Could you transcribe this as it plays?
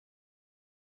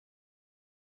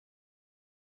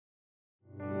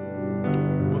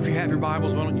have your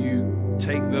Bibles, why don't you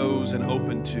take those and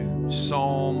open to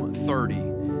Psalm 30.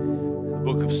 The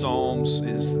book of Psalms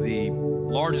is the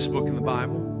largest book in the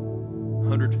Bible,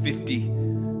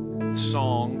 150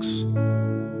 songs. And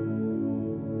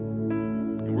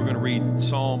we're going to read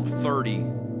Psalm 30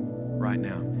 right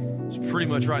now. It's pretty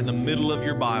much right in the middle of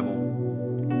your Bible.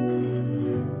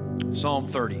 Psalm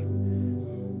 30.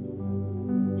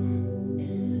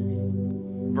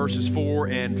 Verses 4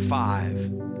 and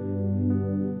 5.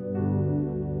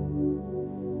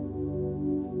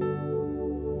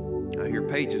 I hear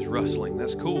pages rustling.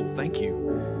 That's cool. Thank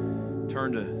you.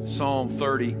 Turn to Psalm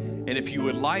 30. And if you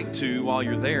would like to, while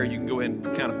you're there, you can go ahead and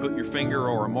kind of put your finger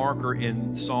or a marker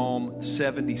in Psalm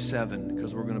 77,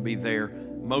 because we're going to be there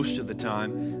most of the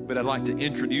time. But I'd like to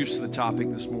introduce the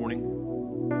topic this morning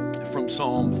from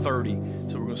Psalm 30.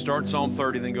 So we're going to start in Psalm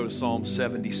 30, then go to Psalm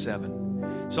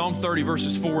 77. Psalm 30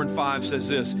 verses 4 and 5 says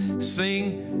this: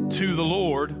 Sing to the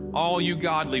Lord, all you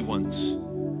godly ones.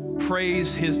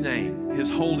 Praise His name, His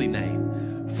holy name.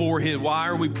 Why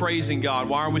are we praising God?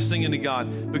 Why are we singing to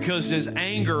God? Because His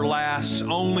anger lasts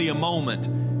only a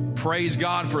moment. Praise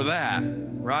God for that,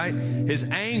 right? His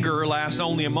anger lasts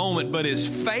only a moment, but His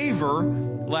favor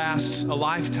lasts a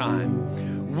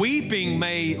lifetime. Weeping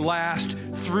may last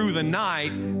through the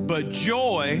night, but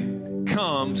joy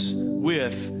comes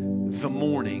with the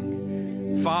morning.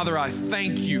 Father, I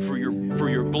thank you for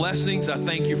your blessings. I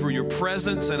thank you for your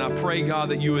presence, and I pray, God,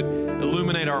 that you would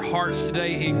illuminate our hearts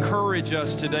today, encourage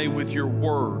us today with your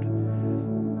word.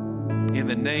 In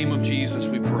the name of Jesus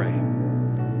we pray.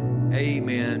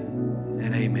 Amen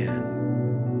and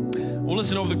amen. Well,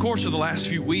 listen, over the course of the last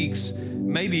few weeks,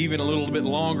 maybe even a little bit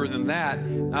longer than that,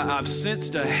 I've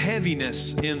sensed a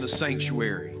heaviness in the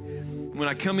sanctuary. When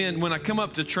I come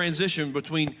up to transition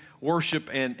between worship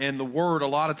and the word, a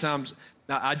lot of times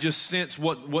I just sense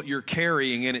what you're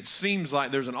carrying, and it seems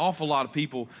like there's an awful lot of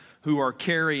people who are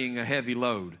carrying a heavy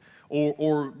load,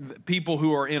 or people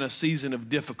who are in a season of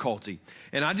difficulty.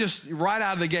 And I just, right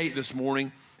out of the gate this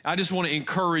morning, I just want to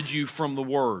encourage you from the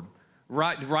word.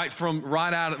 Right from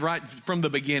the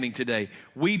beginning today.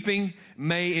 Weeping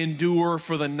may endure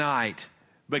for the night,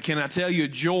 but can I tell you,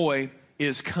 joy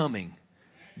is coming.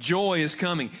 Joy is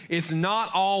coming. It's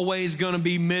not always going to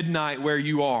be midnight where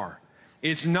you are.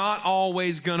 It's not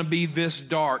always going to be this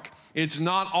dark. It's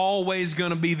not always going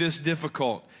to be this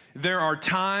difficult. There are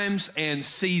times and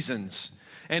seasons.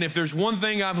 And if there's one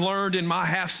thing I've learned in my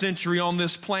half century on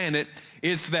this planet,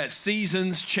 it's that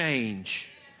seasons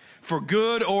change. For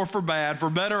good or for bad, for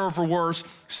better or for worse,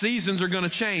 seasons are going to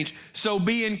change. So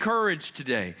be encouraged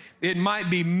today. It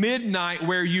might be midnight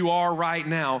where you are right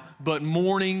now, but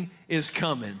morning is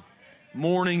coming.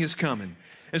 Morning is coming.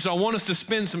 And so I want us to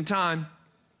spend some time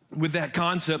with that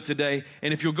concept today.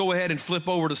 And if you'll go ahead and flip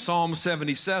over to Psalm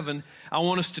 77, I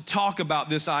want us to talk about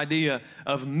this idea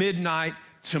of midnight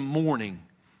to morning.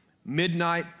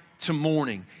 Midnight to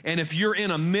morning. And if you're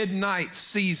in a midnight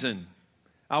season,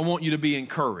 I want you to be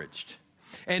encouraged.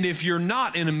 And if you're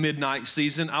not in a midnight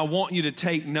season, I want you to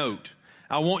take note.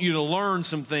 I want you to learn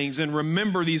some things and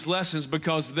remember these lessons,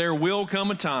 because there will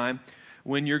come a time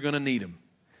when you're going to need them.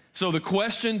 So the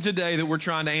question today that we're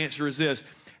trying to answer is this: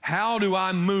 how do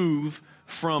I move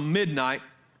from midnight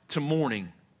to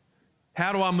morning?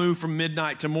 How do I move from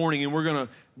midnight to morning? And we're going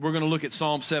to look at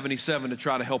Psalm 77 to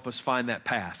try to help us find that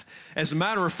path. As a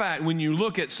matter of fact, when you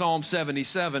look at Psalm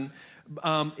 77,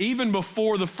 even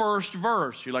before the first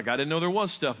verse, you're like, I didn't know there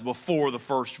was stuff before the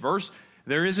first verse.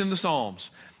 There is in the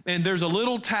Psalms. And there's a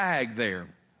little tag there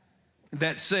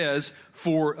that says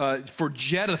for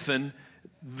Jeduthun,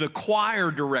 the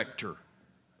choir director,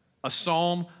 a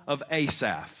psalm of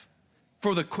Asaph.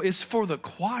 It's for the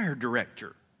choir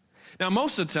director. Now,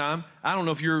 most of the time, I don't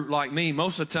know if you're like me,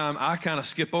 most of the time I kind of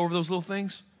skip over those little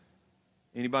things.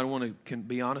 Anybody can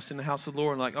be honest in the house of the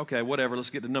Lord? And like, okay, whatever,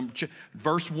 let's get to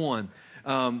verse 1.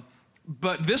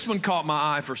 But this one caught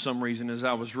my eye for some reason as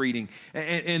I was reading.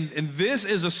 And this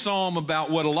is a psalm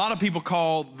about what a lot of people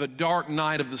call the dark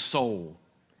night of the soul.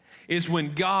 It's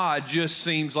when God just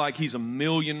seems like He's a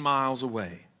million miles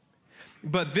away.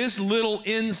 But this little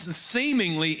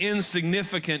seemingly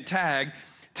insignificant tag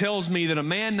tells me that a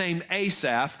man named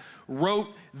Asaph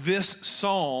wrote this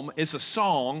psalm. It's a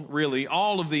song, really.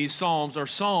 All of these psalms are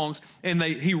songs, and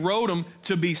he wrote them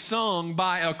to be sung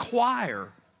by a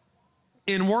choir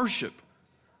in worship.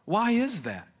 Why is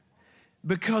that?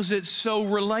 Because it's so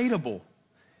relatable.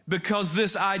 Because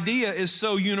this idea is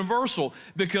so universal.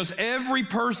 Because every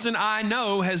person I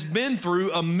know has been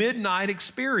through a midnight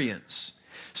experience.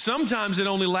 Sometimes it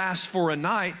only lasts for a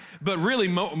night, but really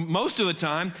most of the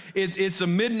time it's a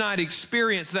midnight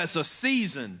experience that's a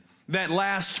season that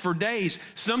lasts for days,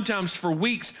 sometimes for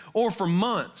weeks or for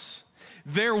months.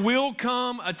 There will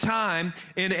come a time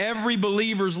in every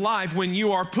believer's life when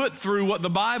you are put through what the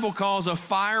Bible calls a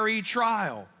fiery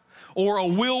trial, or a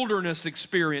wilderness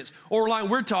experience, or like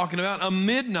we're talking about, a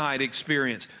midnight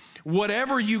experience.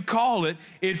 Whatever you call it,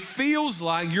 it feels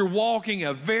like you're walking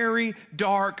a very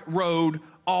dark road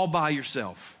all by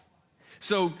yourself.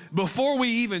 So before we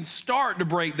even start to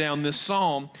break down this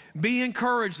psalm, be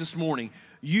encouraged this morning.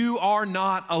 You are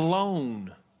not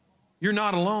alone. You're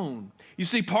not alone. You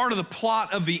see, part of the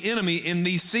plot of the enemy in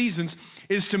these seasons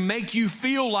is to make you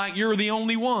feel like you're the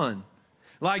only one,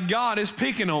 like God is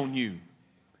picking on you.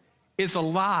 It's a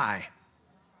lie.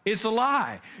 It's a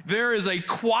lie. There is a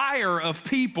choir of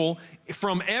people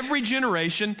from every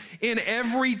generation, in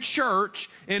every church,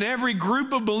 in every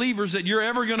group of believers that you're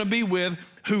ever going to be with,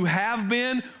 who have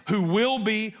been, who will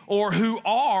be, or who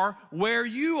are where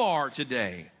you are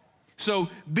today. So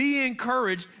be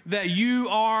encouraged that you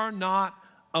are not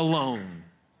alone.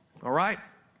 All right?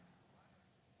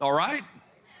 All right?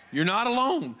 You're not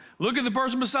alone. Look at the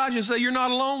person beside you and say, you're not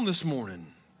alone this morning.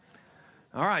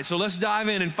 All right, so let's dive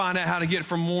in and find out how to get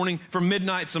from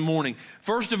midnight to morning.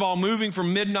 First of all, moving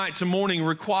from midnight to morning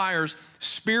requires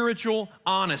spiritual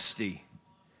honesty.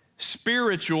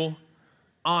 Spiritual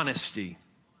honesty.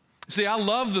 See, I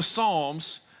love the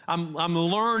Psalms. I'm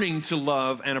learning to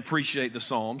love and appreciate the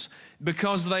Psalms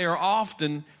because they are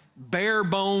often bare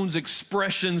bones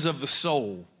expressions of the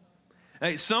soul.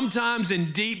 Sometimes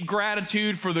in deep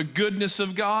gratitude for the goodness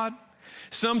of God,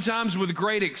 sometimes with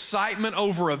great excitement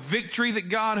over a victory that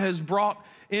God has brought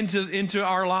into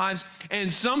our lives,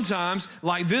 and sometimes,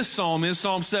 like this psalm is,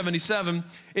 Psalm 77,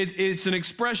 it's an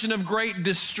expression of great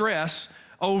distress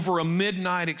over a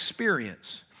midnight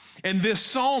experience. And this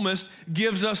psalmist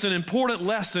gives us an important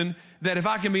lesson that, if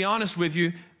I can be honest with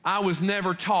you, I was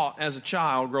never taught as a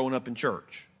child growing up in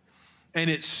church. And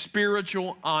it's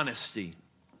spiritual honesty.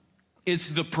 It's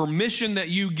the permission that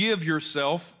you give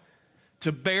yourself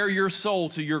to bear your soul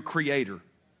to your Creator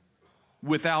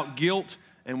without guilt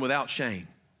and without shame.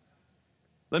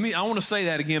 I want to say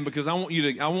that again because I want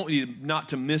you not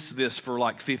to miss this for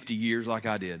like 50 years like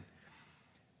I did.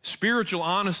 Spiritual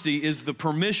honesty is the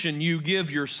permission you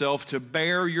give yourself to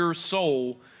bear your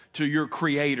soul to your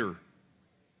Creator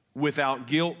without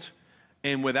guilt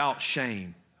and without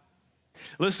shame.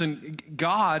 Listen,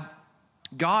 God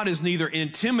is neither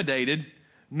intimidated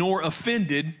nor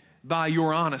offended by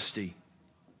your honesty.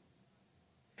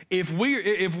 If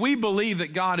we believe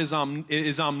that God is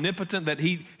omnipotent, that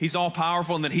He's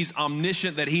all-powerful, and that He's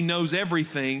omniscient, that He knows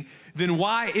everything, then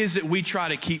why is it we try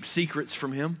to keep secrets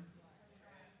from Him?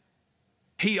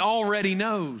 He already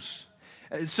knows.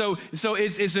 So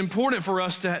it's important for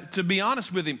us to be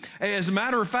honest with Him. As a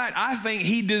matter of fact, I think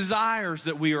He desires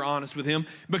that we are honest with Him,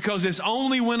 because it's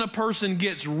only when a person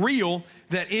gets real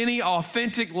that any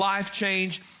authentic life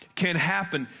change can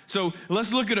happen. So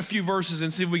let's look at a few verses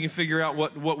and see if we can figure out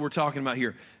what we're talking about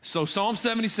here. So Psalm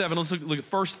 77, let's look at the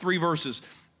first 3 verses.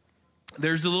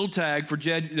 There's the little tag for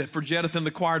Jeduthun,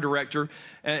 the choir director.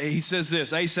 He says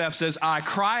this, Asaph says, I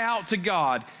cry out to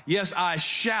God. Yes, I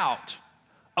shout.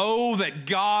 Oh, that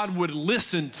God would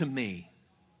listen to me.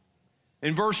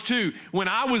 In verse 2, when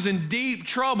I was in deep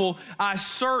trouble, I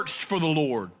searched for the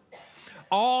Lord.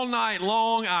 All night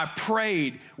long I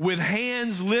prayed with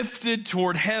hands lifted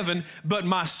toward heaven, but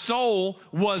my soul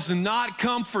was not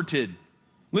comforted.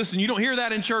 Listen, you don't hear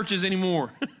that in churches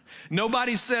anymore.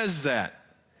 Nobody says that.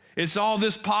 It's all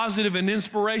this positive and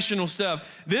inspirational stuff.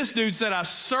 This dude said, I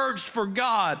searched for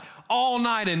God all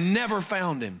night and never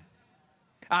found Him.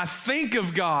 I think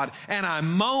of God and I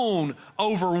moan,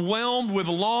 overwhelmed with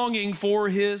longing for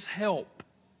His help.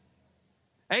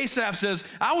 Asaph says,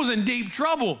 I was in deep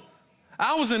trouble.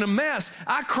 I was in a mess.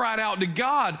 I cried out to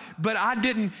God, but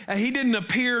He didn't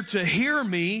appear to hear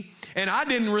me, and I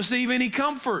didn't receive any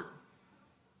comfort.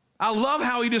 I love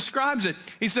how he describes it.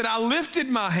 He said, I lifted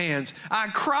my hands. I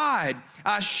cried.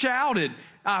 I shouted.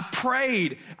 I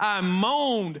prayed. I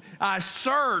moaned. I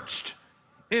searched.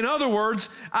 In other words,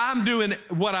 I'm doing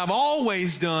what I've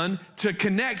always done to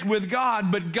connect with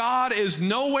God, but God is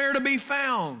nowhere to be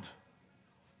found.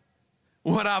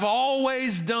 What I've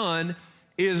always done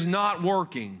is not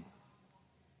working.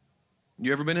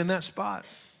 You ever been in that spot?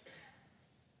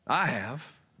 I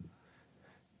have.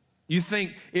 You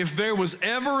think, if there was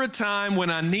ever a time when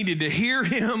I needed to hear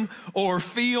Him or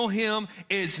feel Him,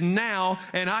 it's now,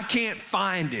 and I can't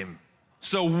find Him.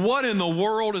 So what in the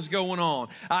world is going on?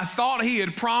 I thought He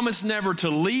had promised never to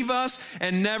leave us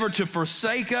and never to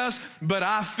forsake us, but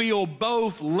I feel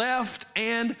both left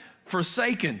and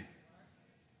forsaken.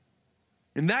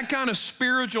 And that kind of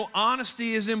spiritual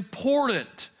honesty is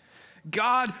important.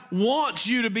 God wants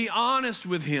you to be honest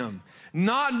with Him,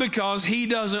 not because He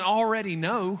doesn't already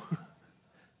know,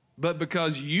 but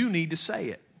because you need to say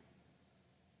it.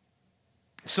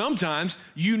 Sometimes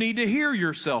you need to hear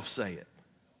yourself say it.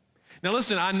 Now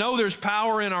listen, I know there's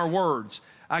power in our words.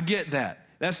 I get that.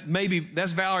 That's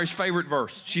Valerie's favorite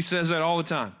verse. She says that all the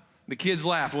time. The kids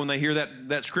laugh when they hear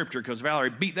that scripture because Valerie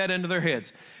beat that into their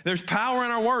heads. There's power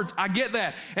in our words. I get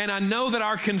that. And I know that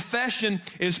our confession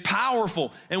is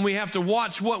powerful and we have to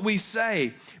watch what we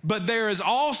say. But there is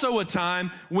also a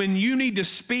time when you need to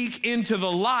speak into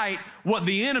the light what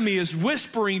the enemy is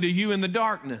whispering to you in the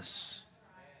darkness.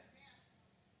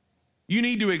 You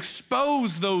need to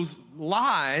expose those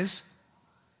lies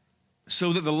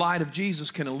so that the light of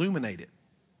Jesus can illuminate it.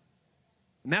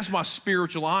 And that's why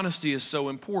spiritual honesty is so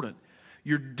important.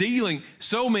 You're dealing,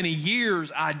 so many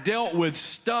years I dealt with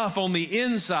stuff on the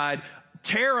inside,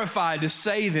 terrified to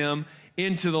say them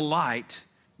into the light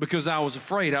because I was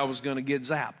afraid I was going to get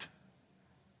zapped.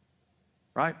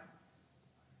 Right?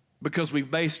 Because we've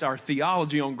based our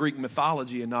theology on Greek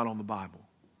mythology and not on the Bible.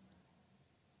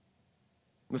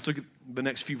 Let's look at the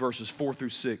next few verses, 4 through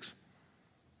 6.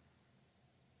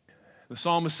 The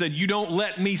psalmist said, "You don't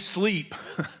let me sleep.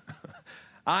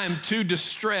 I am too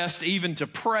distressed even to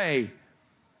pray.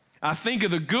 I think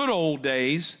of the good old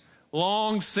days,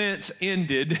 long since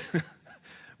ended,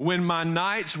 when my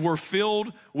nights were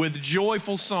filled with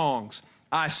joyful songs.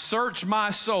 I search my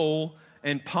soul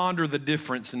and ponder the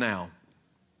difference now."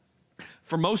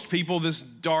 For most people, this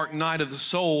dark night of the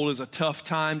soul is a tough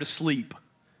time to sleep.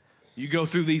 You go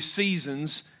through these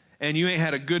seasons and you ain't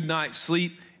had a good night's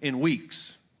sleep in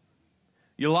weeks.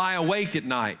 You lie awake at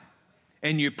night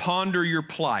and you ponder your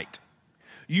plight.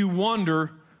 You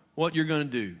wonder what you're going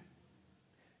to do.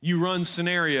 You run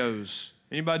scenarios.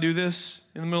 Anybody do this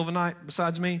in the middle of the night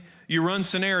besides me? You run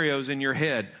scenarios in your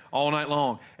head all night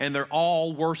long, and they're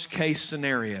all worst case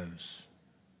scenarios,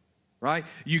 right?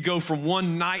 You go from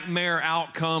one nightmare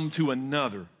outcome to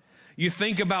another. You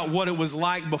think about what it was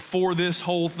like before this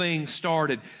whole thing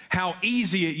started, how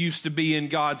easy it used to be in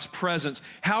God's presence,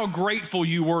 how grateful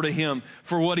you were to Him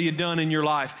for what He had done in your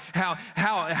life,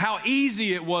 how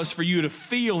easy it was for you to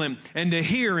feel Him and to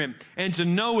hear Him and to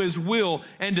know His will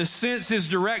and to sense His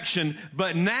direction.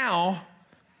 But now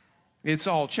it's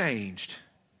all changed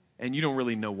and you don't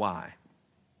really know why.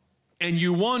 And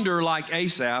you wonder, like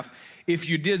Asaph, if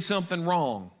you did something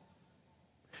wrong.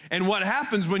 And what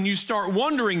happens when you start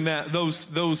wondering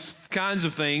those kinds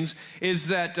of things is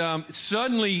that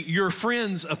suddenly your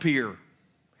friends appear.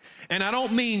 And I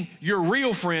don't mean your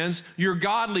real friends, your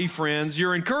godly friends,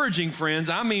 your encouraging friends.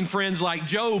 I mean friends like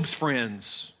Job's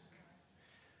friends.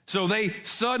 So they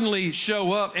suddenly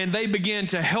show up and they begin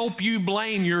to help you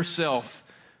blame yourself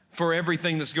for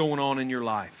everything that's going on in your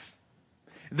life.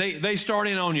 They start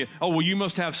in on you. Oh, well, you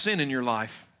must have sin in your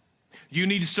life. You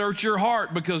need to search your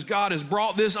heart because God has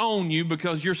brought this on you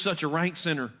because you're such a rank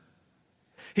sinner.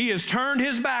 He has turned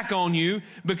His back on you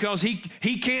because He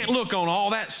can't look on all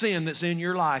that sin that's in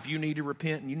your life. You need to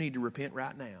repent, and you need to repent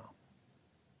right now.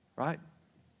 Right?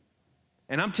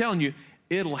 And I'm telling you,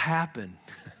 it'll happen.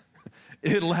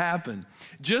 It'll happen.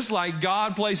 Just like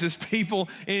God places people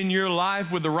in your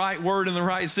life with the right word in the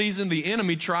right season, the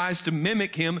enemy tries to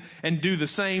mimic Him and do the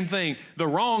same thing. The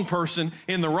wrong person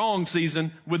in the wrong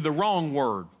season with the wrong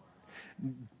word.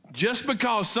 Just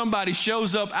because somebody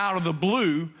shows up out of the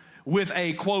blue with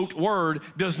a, quote, word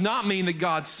does not mean that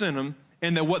God sent them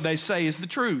and that what they say is the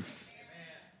truth.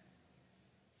 Amen.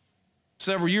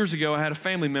 Several years ago, I had a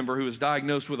family member who was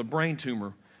diagnosed with a brain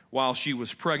tumor while she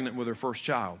was pregnant with her first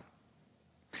child.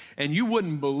 And you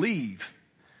wouldn't believe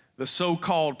the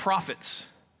so-called prophets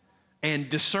and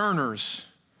discerners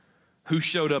who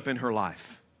showed up in her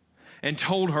life and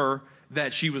told her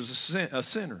that she was a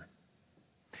sinner.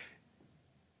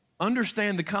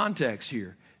 Understand the context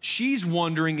here. She's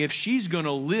wondering if she's going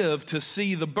to live to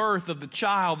see the birth of the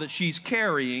child that she's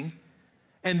carrying,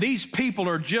 and these people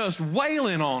are just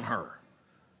wailing on her.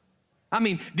 I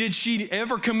mean, did she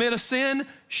ever commit a sin?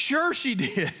 Sure she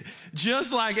did,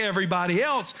 just like everybody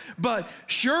else. But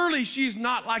surely she's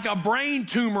not like a brain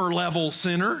tumor level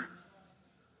sinner.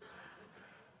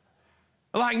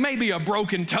 Like maybe a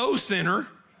broken toe sinner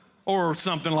or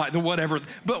something like that, whatever.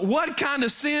 But what kind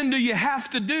of sin do you have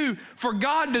to do for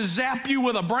God to zap you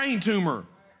with a brain tumor?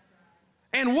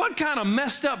 And what kind of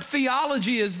messed up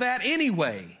theology is that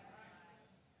anyway?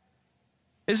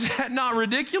 Is that not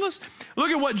ridiculous? Look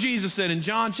at what Jesus said in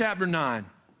John chapter 9,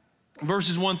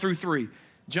 verses 1 through 3.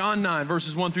 John 9,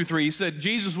 verses 1 through 3. He said,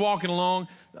 Jesus walking along,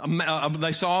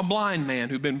 they saw a blind man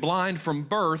who'd been blind from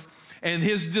birth, And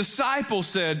his disciples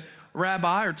said,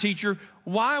 Rabbi or teacher,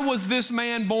 why was this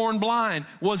man born blind?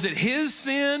 Was it his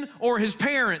sin or his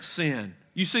parents' sin?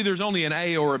 You see, there's only an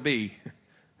A or a B.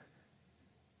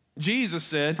 Jesus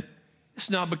said, it's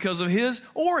not because of his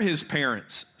or his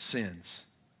parents' sins.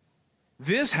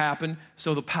 This happened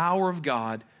so the power of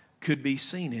God could be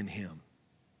seen in him.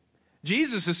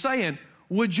 Jesus is saying,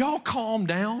 would y'all calm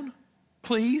down,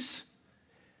 please?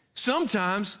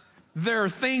 Sometimes there are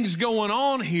things going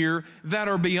on here that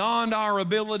are beyond our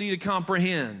ability to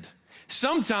comprehend.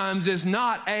 Sometimes it's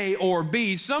not A or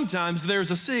B. Sometimes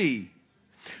there's a C.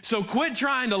 So quit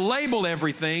trying to label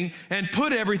everything and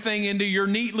put everything into your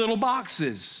neat little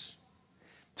boxes.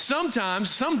 Sometimes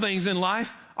some things in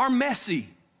life are messy.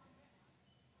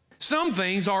 Some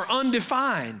things are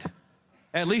undefined,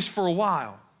 at least for a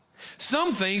while.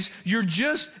 Some things you're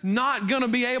just not going to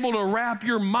be able to wrap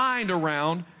your mind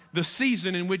around the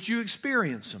season in which you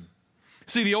experience them.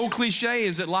 See, the old cliche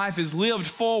is that life is lived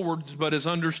forwards but is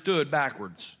understood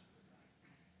backwards.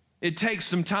 It takes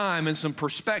some time and some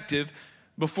perspective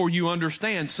before you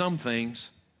understand some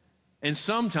things. And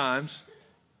sometimes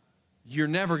you're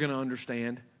never going to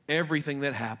understand everything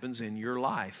that happens in your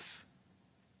life.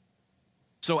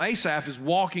 So Asaph is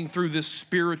walking through this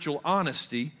spiritual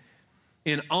honesty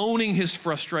in owning his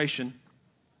frustration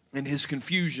and his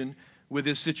confusion with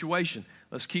his situation.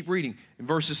 Let's keep reading. In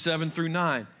verses 7 through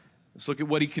 9, let's look at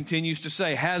what he continues to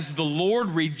say. Has the Lord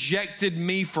rejected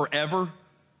me forever?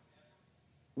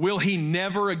 Will he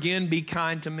never again be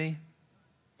kind to me?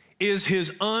 Is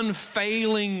his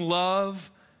unfailing love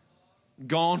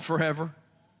gone forever?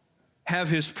 Have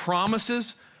his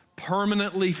promises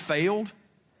permanently failed?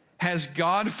 Has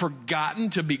God forgotten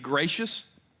to be gracious?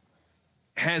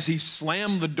 Has he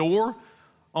slammed the door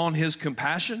on his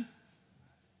compassion?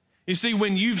 You see,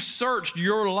 when you've searched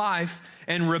your life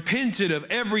and repented of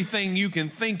everything you can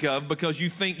think of because you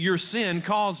think your sin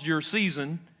caused your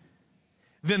season,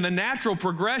 then the natural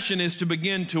progression is to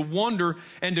begin to wonder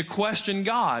and to question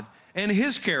God and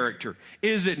his character.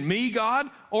 Is it me, God,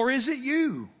 or is it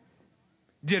you?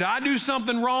 Did I do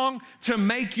something wrong to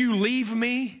make you leave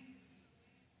me?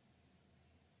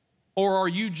 Or are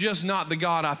you just not the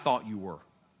God I thought you were?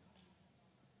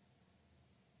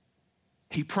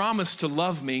 He promised to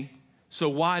love me, so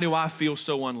why do I feel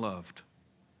so unloved?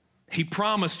 He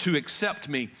promised to accept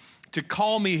me, to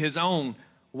call me his own.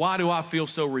 Why do I feel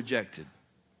so rejected?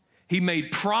 He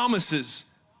made promises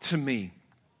to me.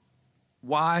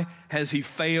 Why has he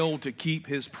failed to keep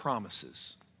his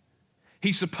promises?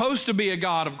 He's supposed to be a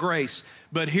God of grace,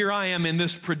 but here I am in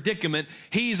this predicament.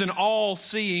 He's an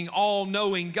all-seeing,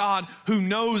 all-knowing God who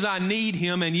knows I need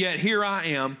him, and yet here I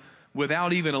am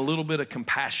without even a little bit of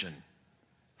compassion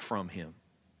from him.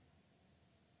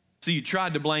 So you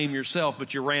tried to blame yourself,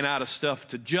 but you ran out of stuff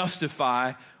to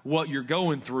justify what you're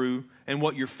going through and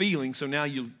what you're feeling, so now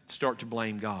you start to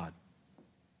blame God.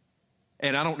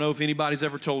 And I don't know if anybody's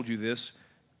ever told you this,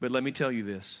 but let me tell you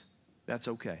this. That's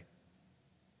okay.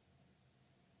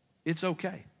 It's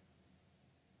okay.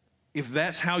 If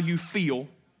that's how you feel,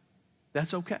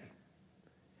 that's okay.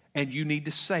 And you need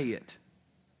to say it.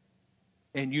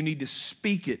 And you need to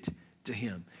speak it to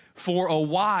him. For a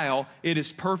while, it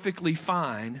is perfectly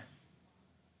fine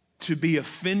to be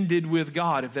offended with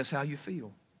God if that's how you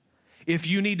feel. If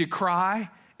you need to cry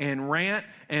and rant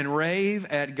and rave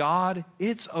at God,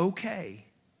 it's okay.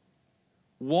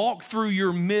 Walk through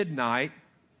your midnight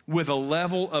with a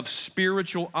level of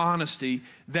spiritual honesty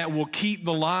that will keep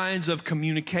the lines of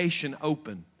communication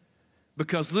open.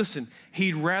 Because listen,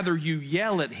 he'd rather you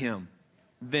yell at him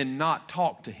than not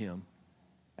talk to him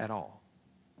at all.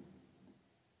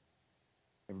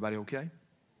 Everybody okay?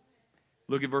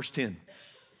 Look at verse 10.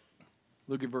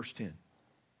 Look at verse 10.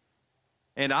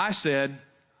 And I said,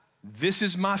 this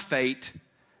is my fate.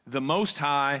 The Most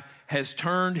High has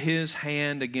turned his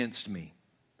hand against me.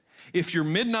 If your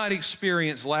midnight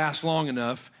experience lasts long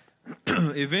enough,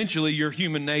 eventually your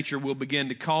human nature will begin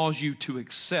to cause you to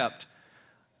accept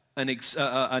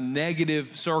a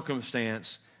negative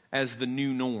circumstance as the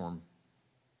new norm.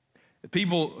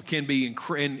 People can be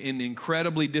in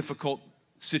incredibly difficult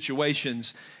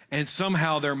situations, and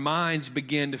somehow their minds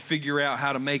begin to figure out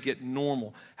how to make it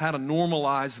normal, how to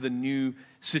normalize the new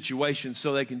situation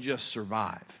so they can just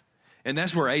survive. And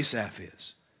that's where Asaph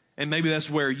is. And maybe that's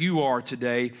where you are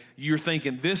today. You're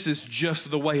thinking, this is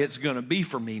just the way it's going to be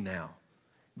for me now.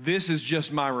 This is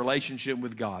just my relationship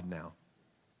with God now.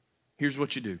 Here's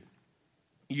what you do.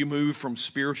 You move from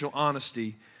spiritual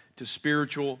honesty to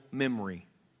spiritual memory.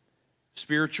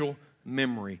 Spiritual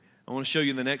memory. I want to show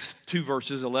you the next two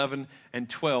verses, 11 and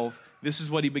 12. This is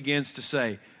what he begins to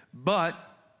say. But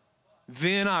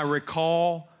then I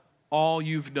recall all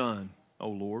you've done, O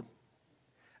Lord.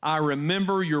 I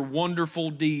remember your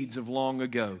wonderful deeds of long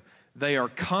ago. They are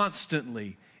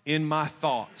constantly in my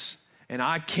thoughts, and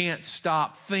I can't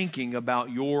stop thinking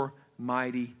about your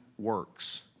mighty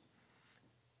works.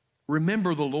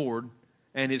 Remember the Lord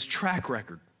and His track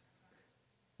record.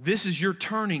 This is your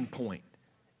turning point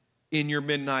in your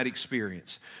midnight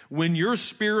experience. When your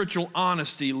spiritual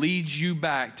honesty leads you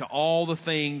back to all the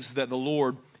things that the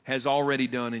Lord has already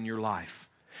done in your life.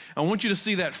 I want you to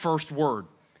see that first word,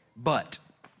 but.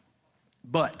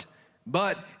 But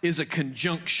is a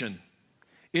conjunction.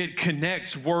 It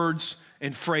connects words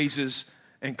and phrases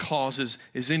and clauses.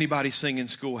 Is anybody singing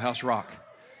Schoolhouse Rock?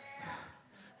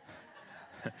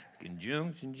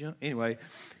 Conjunction. Anyway,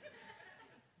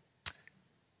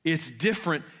 it's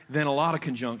different than a lot of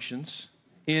conjunctions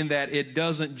in that it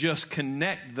doesn't just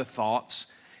connect the thoughts,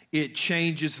 it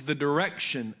changes the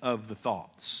direction of the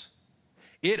thoughts.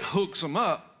 It hooks them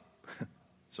up.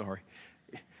 Sorry.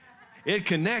 It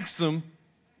connects them,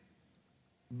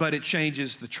 but it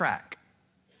changes the track.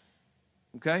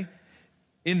 Okay?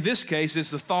 In this case, it's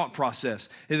the thought process.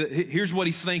 Here's what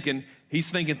he's thinking.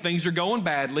 He's thinking things are going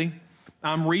badly.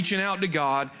 I'm reaching out to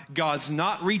God. God's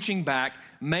not reaching back.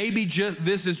 Maybe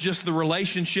this is just the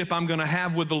relationship I'm going to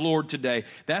have with the Lord today.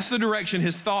 That's the direction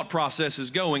his thought process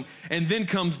is going. And then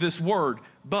comes this word,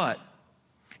 but.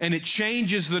 And it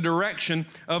changes the direction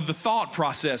of the thought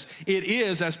process. It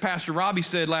is, as Pastor Robbie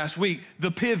said last week, the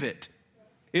pivot.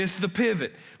 It's the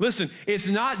pivot. Listen, it's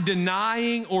not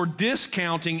denying or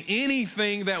discounting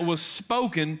anything that was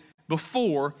spoken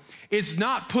before. It's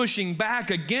not pushing back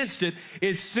against it.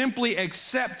 It's simply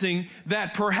accepting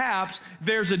that perhaps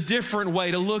there's a different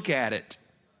way to look at it.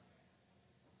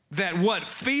 That what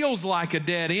feels like a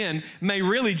dead end may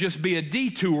really just be a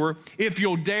detour if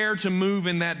you'll dare to move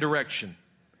in that direction.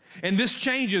 And this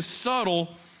change is subtle,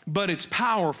 but it's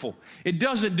powerful. It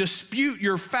doesn't dispute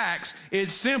your facts.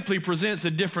 It simply presents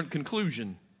a different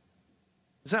conclusion.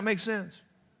 Does that make sense?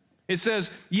 It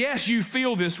says, yes, you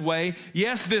feel this way.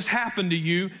 Yes, this happened to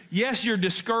you. Yes, you're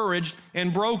discouraged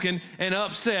and broken and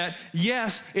upset.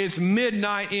 Yes, it's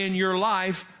midnight in your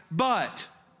life, but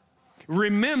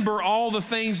remember all the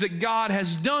things that God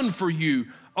has done for you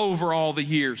over all the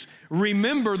years.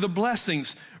 Remember the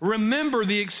blessings. Remember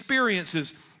the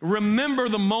experiences. Remember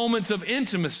the moments of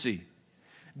intimacy.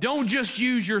 Don't just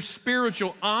use your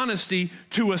spiritual honesty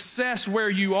to assess where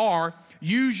you are.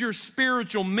 Use your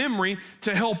spiritual memory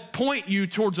to help point you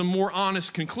towards a more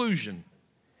honest conclusion.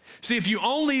 See, if you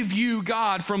only view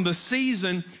God from the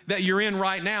season that you're in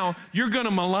right now, you're going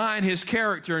to malign His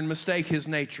character and mistake His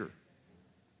nature.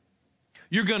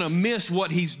 You're going to miss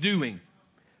what He's doing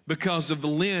because of the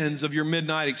lens of your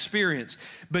midnight experience.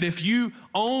 But if you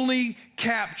only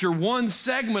capture one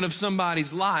segment of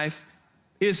somebody's life,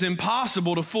 it's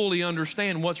impossible to fully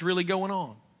understand what's really going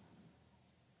on.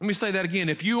 Let me say that again.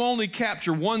 If you only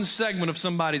capture one segment of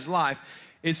somebody's life,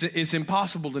 it's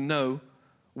impossible to know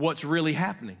what's really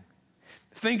happening.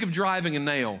 Think of driving a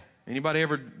nail. Anybody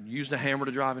ever used a hammer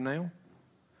to drive a nail?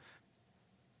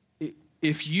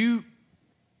 If you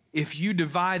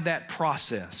divide that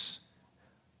process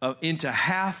into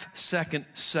half-second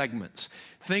segments,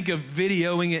 think of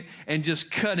videoing it and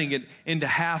just cutting it into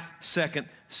half-second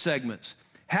segments.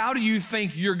 How do you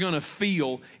think you're going to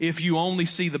feel if you only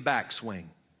see the backswing?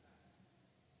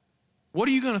 What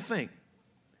are you going to think?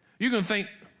 You're going to think,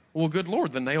 well, good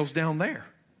Lord, the nail's down there.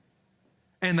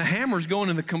 And the hammer's going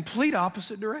in the complete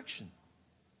opposite direction.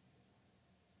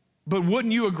 But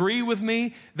wouldn't you agree with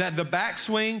me that the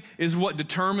backswing is what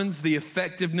determines the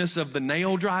effectiveness of the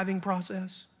nail driving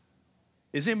process?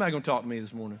 Is anybody going to talk to me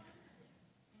this morning?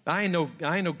 I ain't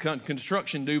no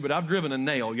construction dude, but I've driven a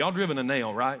nail. Y'all driven a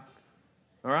nail, right?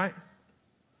 All right?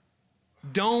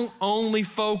 Don't only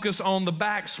focus on the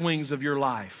backswings of your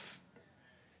life.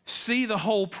 See the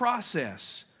whole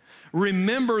process.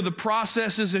 Remember the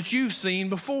processes that you've seen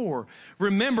before.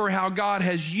 Remember how God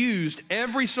has used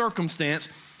every circumstance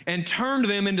and turned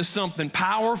them into something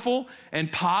powerful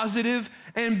and positive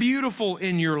and beautiful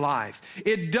in your life.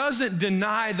 It doesn't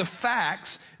deny the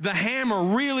facts. The hammer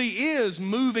really is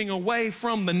moving away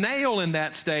from the nail in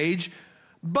that stage,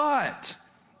 but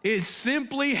it's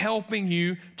simply helping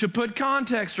you to put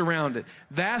context around it.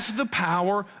 That's the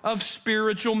power of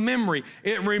spiritual memory.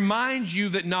 It reminds you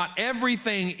that not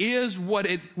everything is what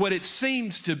it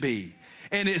seems to be.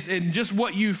 And just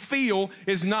what you feel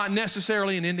is not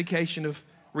necessarily an indication of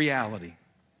reality.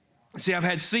 See, I've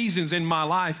had seasons in my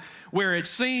life where it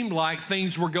seemed like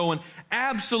things were going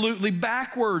absolutely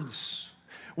backwards,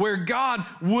 where God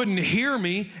wouldn't hear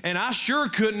me and I sure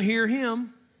couldn't hear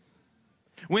Him.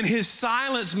 when his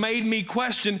silence made me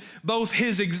question both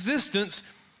his existence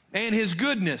and his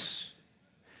goodness.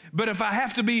 But if I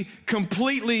have to be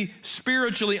completely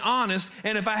spiritually honest,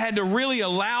 and if I had to really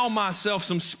allow myself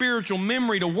some spiritual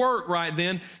memory to work right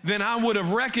then I would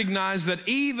have recognized that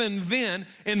even then,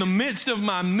 in the midst of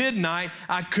my midnight,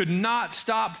 I could not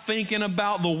stop thinking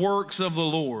about the works of the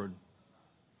Lord.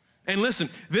 And listen,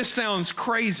 this sounds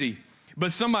crazy,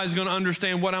 but somebody's going to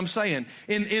understand what I'm saying.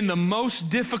 In the most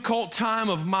difficult time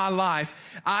of my life,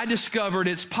 I discovered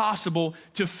it's possible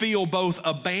to feel both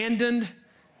abandoned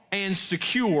and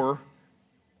secure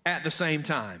at the same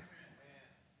time.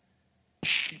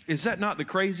 Is that not the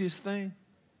craziest thing?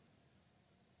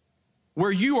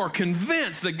 Where you are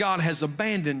convinced that God has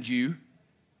abandoned you,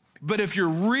 but if you're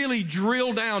really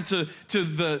drilled down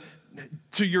to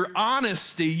your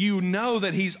honesty, you know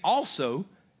that he's also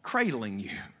cradling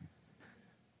you.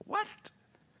 What?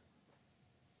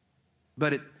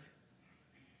 But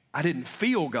I didn't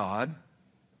feel God,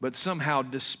 but somehow,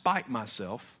 despite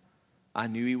myself, I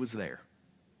knew he was there.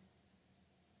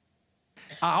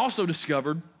 I also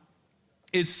discovered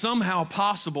it's somehow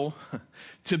possible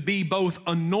to be both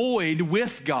annoyed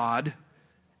with God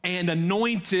and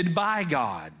anointed by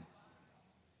God.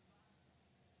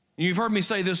 You've heard me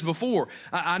say this before.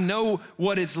 I know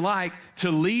what it's like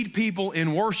to lead people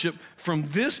in worship from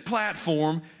this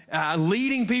platform,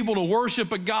 leading people to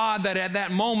worship a God that at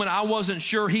that moment I wasn't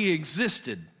sure he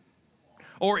existed.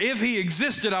 Or if he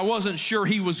existed, I wasn't sure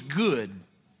he was good.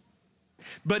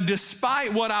 But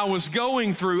despite what I was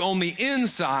going through on the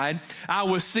inside, I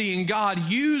was seeing God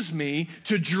use me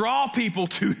to draw people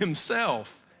to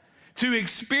himself, to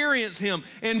experience him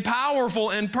in powerful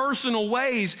and personal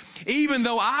ways, even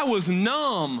though I was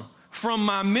numb from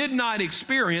my midnight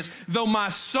experience, though my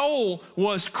soul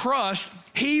was crushed.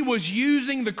 He was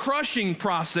using the crushing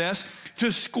process to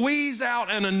squeeze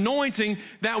out an anointing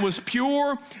that was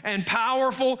pure and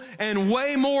powerful and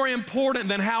way more important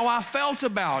than how I felt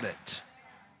about it.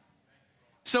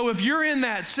 So if you're in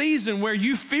that season where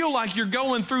you feel like you're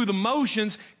going through the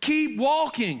motions, keep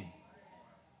walking.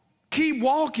 Keep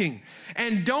walking.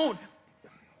 And don't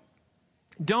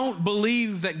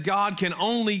believe that God can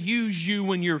only use you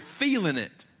when you're feeling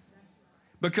it,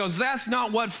 because that's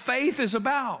not what faith is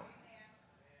about.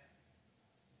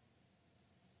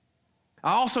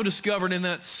 I also discovered in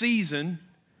that season,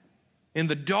 in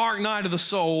the dark night of the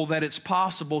soul, that it's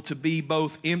possible to be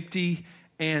both empty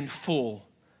and full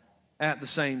at the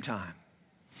same time.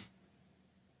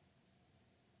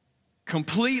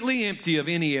 Completely empty of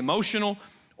any emotional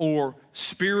or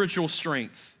spiritual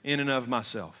strength in and of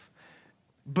myself.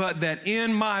 But that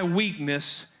in my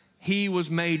weakness, he was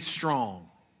made strong.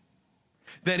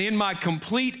 That in my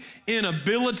complete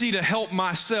inability to help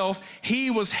myself,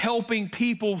 he was helping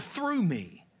people through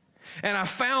me. And I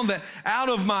found that out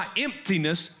of my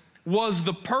emptiness was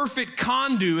the perfect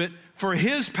conduit for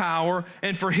his power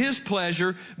and for his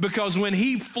pleasure, because when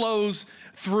he flows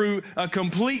through a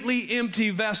completely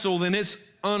empty vessel, then it's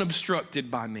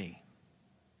unobstructed by me.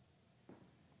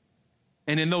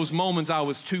 And in those moments, I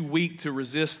was too weak to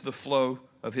resist the flow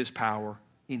of his power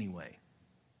anyway.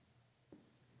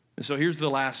 And so here's the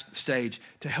last stage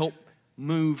to help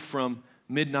move from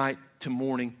midnight to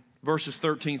morning. Verses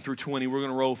 13 through 20. We're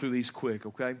going to roll through these quick,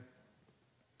 okay?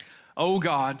 Oh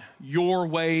God, your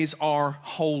ways are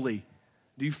holy.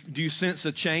 Do you sense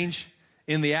a change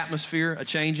in the atmosphere, a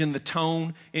change in the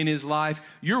tone in his life?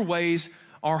 Your ways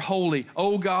are holy.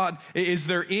 Oh God, is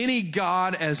there any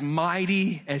God as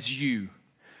mighty as you?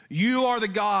 You are the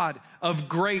God of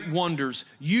great wonders.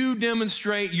 You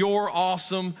demonstrate your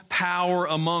awesome power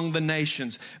among the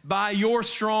nations. By your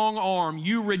strong arm,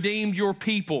 you redeemed your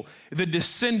people, the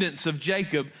descendants of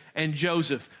Jacob and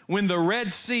Joseph. When the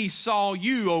Red Sea saw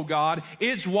you, O God,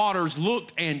 its waters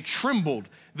looked and trembled.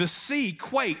 The sea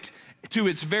quaked to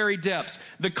its very depths.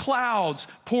 The clouds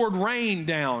poured rain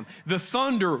down. The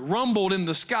thunder rumbled in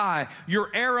the sky. Your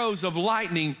arrows of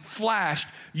lightning flashed.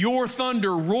 Your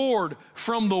thunder roared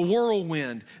from the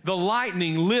whirlwind. The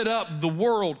lightning lit up the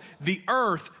world. The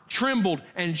earth trembled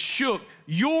and shook.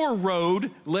 Your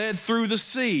road led through the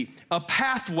sea, a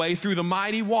pathway through the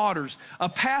mighty waters, a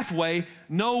pathway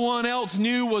no one else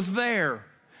knew was there.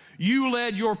 You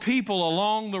led your people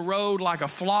along the road like a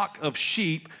flock of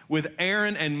sheep, with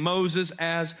Aaron and Moses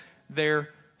as their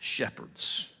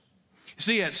shepherds.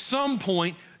 See, at some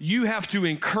point, you have to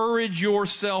encourage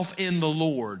yourself in the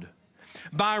Lord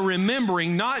by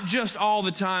remembering not just all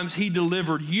the times he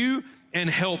delivered you and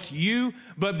helped you,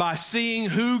 but by seeing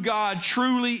who God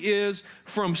truly is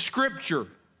from Scripture.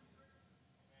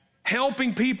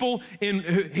 Helping people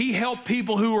he helped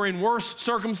people who are in worse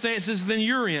circumstances than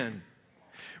you're in.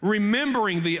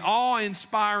 remembering the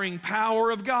awe-inspiring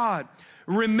power of God,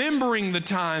 remembering the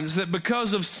times that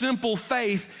because of simple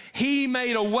faith, He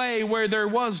made a way where there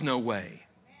was no way.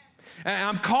 And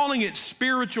I'm calling it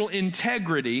spiritual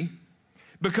integrity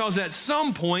because at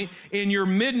some point in your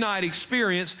midnight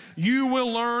experience, you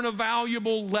will learn a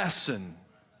valuable lesson.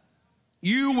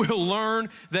 You will learn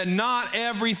that not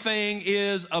everything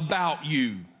is about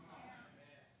you.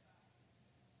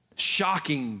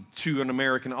 Shocking to an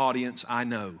American audience, I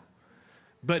know.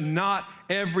 But not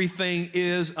everything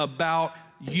is about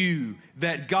you.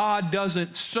 That God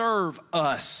doesn't serve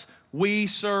us. We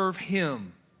serve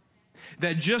Him.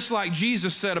 That just like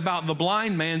Jesus said about the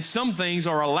blind man, some things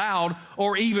are allowed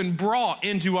or even brought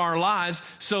into our lives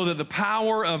so that the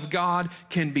power of God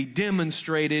can be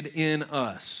demonstrated in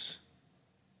us.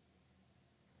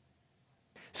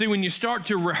 See, when you start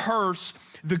to rehearse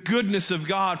the goodness of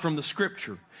God from the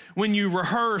Scripture, when you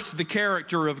rehearse the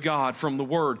character of God from the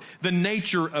Word, the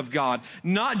nature of God,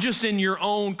 not just in your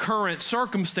own current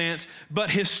circumstance, but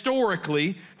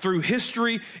historically, through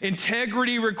history,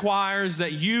 integrity requires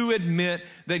that you admit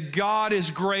that God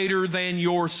is greater than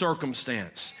your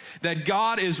circumstance, that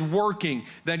God is working,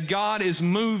 that God is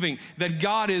moving, that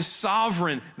God is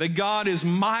sovereign, that God is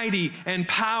mighty and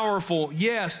powerful,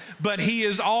 yes, but He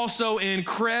is also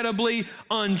incredibly,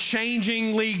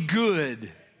 unchangingly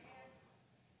good.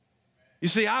 You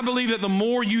see, I believe that the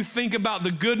more you think about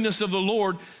the goodness of the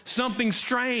Lord, something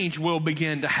strange will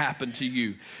begin to happen to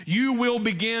you. You will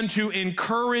begin to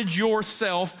encourage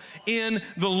yourself in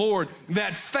the Lord.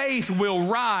 That faith will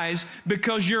rise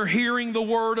because you're hearing the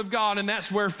Word of God, and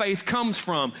that's where faith comes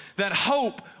from. That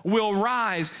hope will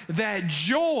rise. That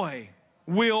joy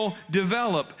will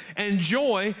develop. And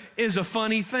joy is a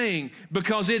funny thing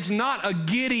because it's not a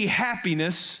giddy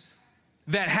happiness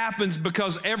that happens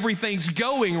because everything's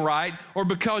going right or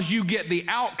because you get the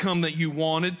outcome that you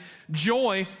wanted.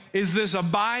 Joy is this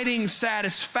abiding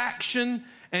satisfaction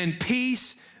and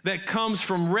peace that comes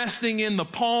from resting in the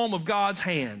palm of God's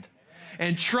hand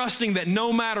and trusting that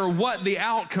no matter what the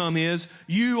outcome is,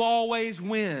 you always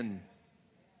win.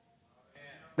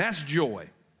 That's joy.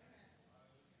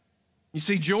 You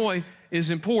see, joy is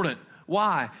important.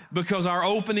 Why? Because our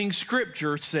opening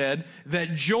scripture said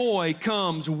that joy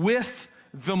comes with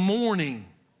the morning.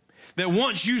 That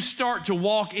once you start to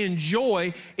walk in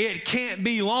joy, it can't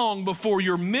be long before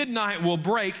your midnight will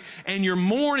break and your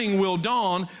morning will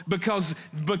dawn because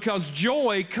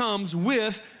joy comes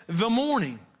with the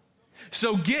morning.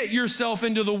 So get yourself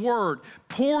into the Word.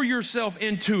 Pour yourself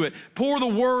into it. Pour the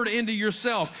Word into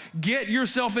yourself. Get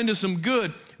yourself into some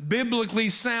good, biblically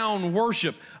sound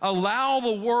worship. Allow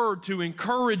the Word to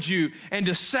encourage you and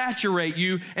to saturate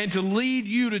you and to lead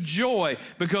you to joy,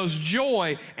 because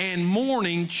joy and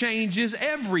mourning changes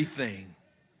everything.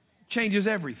 Changes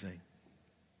everything.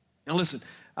 Now listen,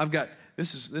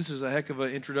 this is a heck of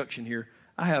an introduction here.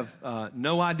 I have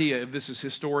no idea if this is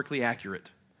historically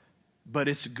accurate, but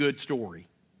it's a good story,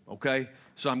 okay?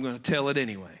 So I'm going to tell it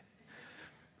anyway.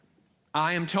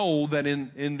 I am told that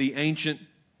in the ancient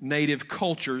native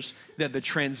cultures that the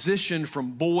transition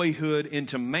from boyhood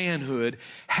into manhood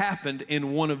happened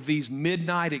in one of these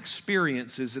midnight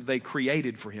experiences that they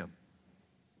created for him.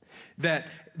 That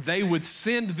they would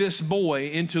send this boy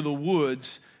into the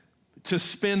woods to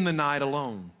spend the night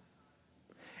alone.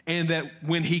 And that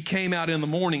when he came out in the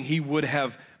morning, he would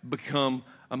have become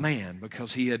a man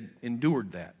because he had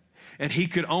endured that. And he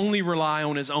could only rely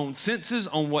on his own senses,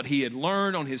 on what he had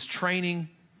learned, on his training.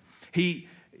 He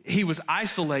was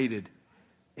isolated.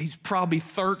 He's probably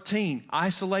 13.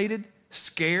 Isolated,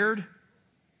 scared,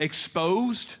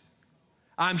 exposed.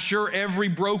 I'm sure every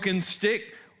broken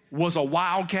stick was a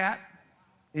wildcat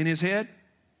in his head,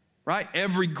 right?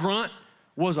 Every grunt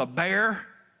was a bear.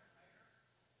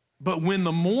 But when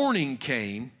the morning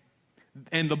came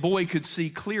and the boy could see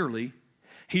clearly,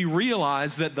 he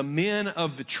realized that the men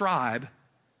of the tribe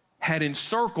had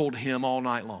encircled him all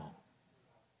night long.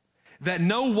 That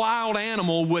no wild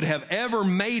animal would have ever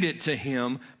made it to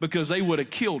him because they would have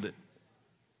killed it.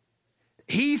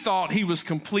 He thought he was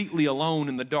completely alone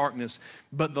in the darkness,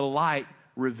 but the light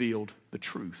revealed the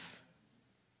truth.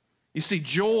 You see,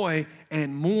 joy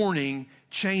and mourning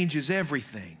changes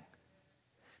everything.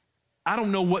 I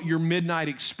don't know what your midnight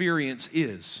experience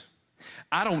is.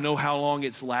 I don't know how long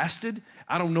it's lasted.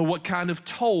 I don't know what kind of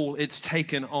toll it's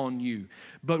taken on you.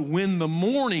 But when the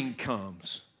morning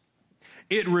comes,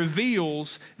 it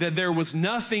reveals that there was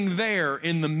nothing there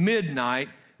in the midnight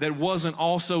that wasn't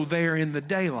also there in the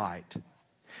daylight.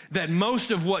 That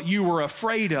most of what you were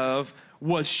afraid of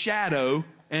was shadow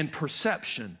and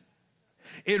perception.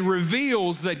 It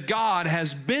reveals that God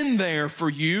has been there for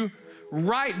you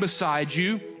right beside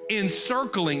you,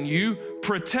 encircling you,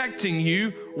 protecting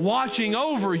you, watching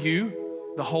over you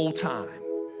the whole time.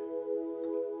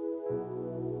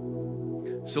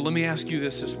 So let me ask you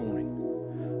this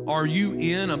morning. Are you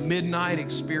in a midnight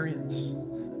experience?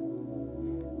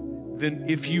 Then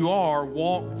if you are,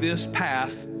 walk this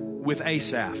path with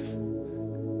Asaph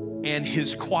and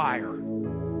his choir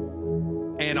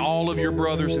and all of your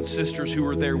brothers and sisters who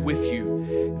are there with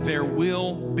you. There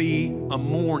will be a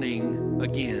morning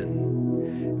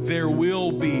again. There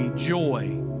will be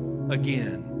joy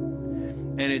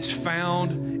again. And it's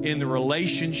found in the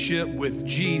relationship with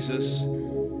Jesus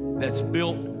that's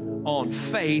built on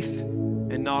faith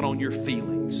and not on your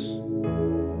feelings.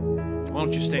 Why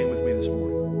don't you stand with me this morning?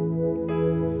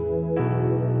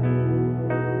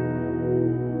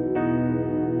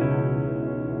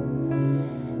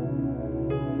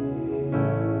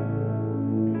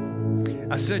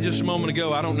 I said just a moment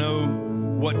ago, I don't know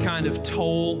what kind of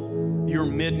toll your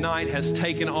midnight has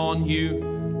taken on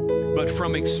you, but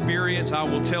from experience, I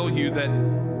will tell you that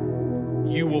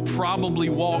you will probably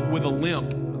walk with a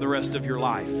limp the rest of your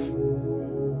life.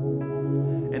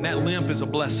 And that limp is a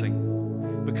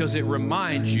blessing because it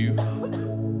reminds you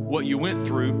what you went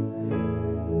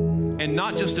through, and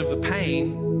not just of the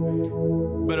pain,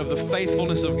 but of the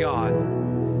faithfulness of God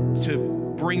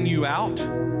to bring you out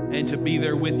and to be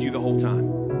there with you the whole time.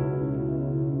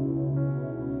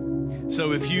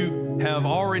 So if you have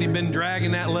already been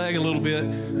dragging that leg a little bit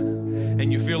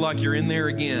and you feel like you're in there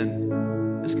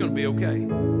again, it's going to be okay.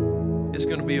 It's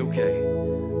going to be okay.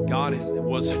 God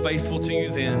was faithful to you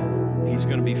then. He's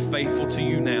going to be faithful to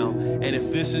you now. And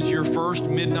if this is your first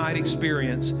midnight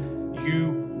experience, you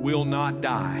will not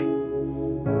die.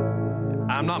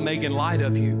 I'm not making light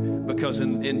of you because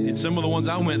in some of the ones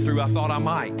I went through, I thought I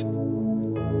might.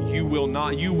 You will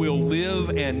not. You will live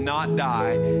and not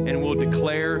die, and will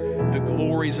declare the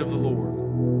glories of the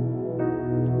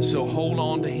Lord. So hold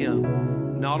on to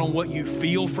Him, not on what you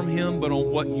feel from Him, but on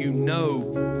what you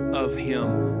know of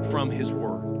Him from His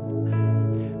Word.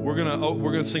 We're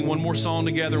gonna sing one more song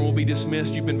together, and we'll be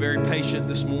dismissed. You've been very patient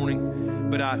this morning,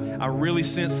 but I really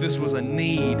sense this was a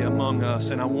need among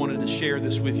us, and I wanted to share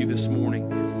this with you this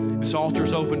morning. This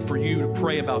altar's open for you to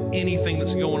pray about anything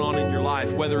that's going on in your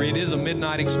life, whether it is a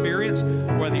midnight experience,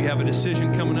 whether you have a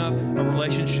decision coming up, a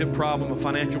relationship problem, a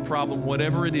financial problem,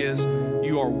 whatever it is,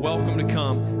 you are welcome to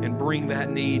come and bring that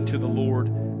need to the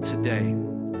Lord today.